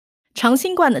长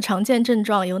新冠的常见症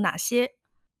状有哪些？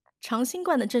长新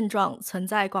冠的症状存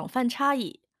在广泛差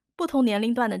异，不同年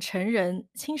龄段的成人、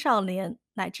青少年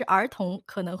乃至儿童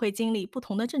可能会经历不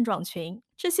同的症状群。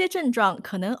这些症状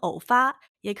可能偶发，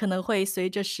也可能会随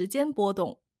着时间波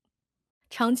动。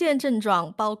常见症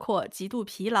状包括极度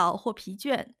疲劳或疲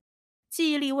倦、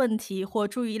记忆力问题或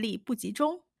注意力不集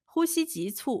中、呼吸急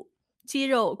促、肌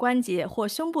肉、关节或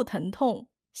胸部疼痛、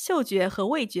嗅觉和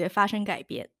味觉发生改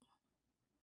变。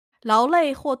劳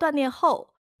累或锻炼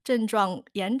后，症状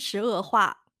延迟恶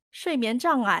化，睡眠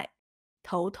障碍、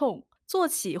头痛、坐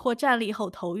起或站立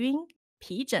后头晕、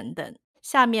皮疹等。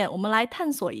下面我们来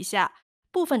探索一下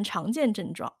部分常见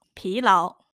症状。疲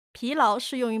劳，疲劳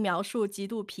是用于描述极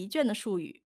度疲倦的术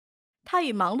语，它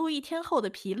与忙碌一天后的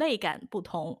疲累感不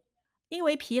同，因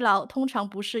为疲劳通常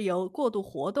不是由过度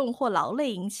活动或劳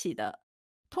累引起的，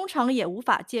通常也无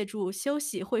法借助休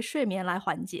息或睡眠来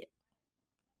缓解。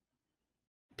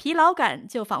疲劳感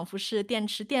就仿佛是电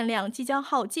池电量即将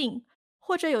耗尽，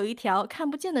或者有一条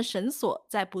看不见的绳索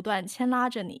在不断牵拉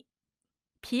着你。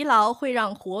疲劳会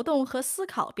让活动和思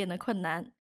考变得困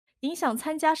难，影响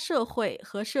参加社会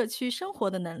和社区生活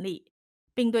的能力，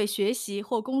并对学习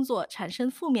或工作产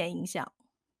生负面影响。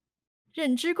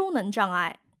认知功能障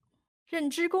碍，认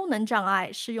知功能障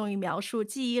碍是用于描述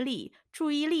记忆力、注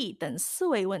意力等思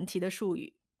维问题的术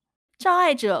语。障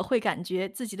碍者会感觉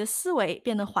自己的思维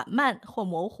变得缓慢或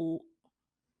模糊，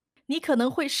你可能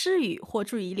会失语或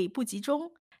注意力不集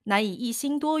中，难以一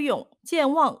心多用，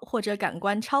健忘或者感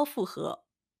官超负荷。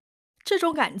这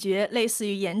种感觉类似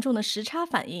于严重的时差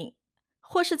反应，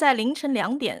或是在凌晨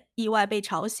2点意外被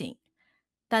吵醒。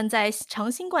但在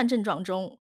长新冠症状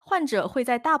中，患者会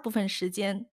在大部分时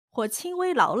间或轻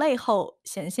微劳累后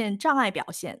显现障碍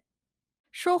表现，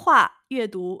说话、阅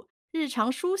读、日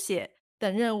常书写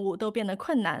等任务都变得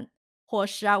困难，或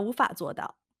时而无法做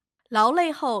到。劳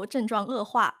累后症状恶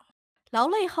化，劳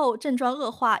累后症状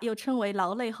恶化又称为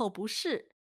劳累后不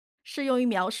适，是用于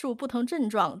描述不同症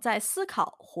状在思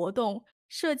考、活动、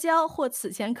社交或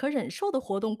此前可忍受的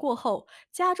活动过后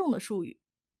加重的术语。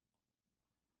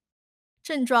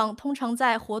症状通常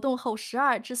在活动后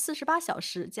12至48小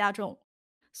时加重，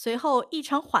随后异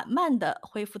常缓慢地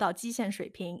恢复到基线水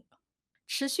平，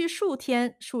持续数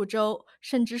天、数周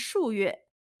甚至数月，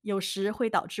有时会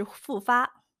导致复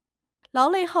发。劳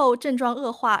累后症状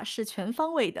恶化是全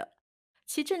方位的，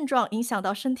其症状影响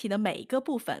到身体的每一个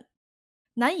部分，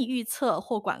难以预测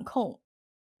或管控，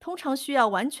通常需要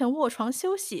完全卧床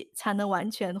休息才能完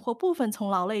全或部分从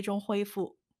劳累中恢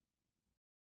复。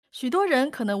许多人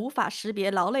可能无法识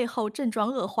别劳累后症状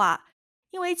恶化，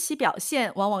因为其表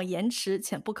现往往延迟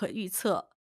且不可预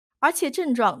测，而且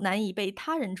症状难以被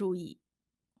他人注意。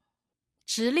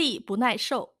直立不耐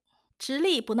受，直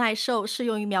立不耐受是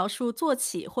用于描述坐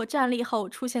起或站立后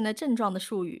出现的症状的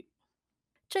术语。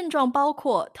症状包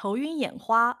括头晕眼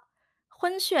花、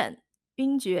昏眩、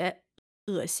晕厥、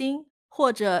恶心，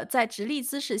或者在直立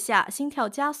姿势下心跳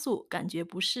加速，感觉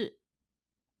不适。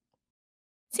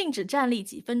静止站立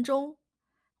几分钟，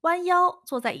弯腰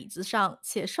坐在椅子上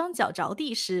且双脚着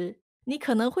地时，你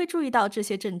可能会注意到这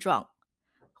些症状，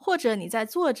或者你在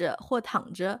坐着或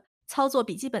躺着操作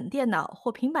笔记本电脑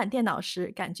或平板电脑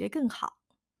时感觉更好。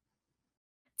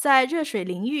在热水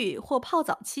淋浴或泡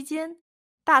澡期间，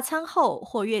大餐后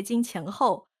或月经前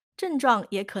后，症状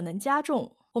也可能加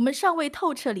重。我们尚未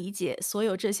透彻理解所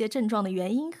有这些症状的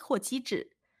原因或机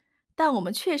制，但我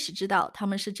们确实知道它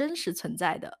们是真实存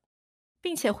在的，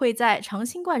并且会在长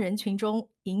新冠人群中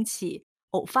引起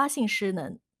偶发性失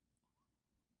能。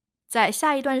在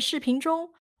下一段视频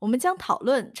中，我们将讨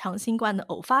论长新冠的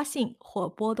偶发性或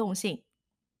波动性。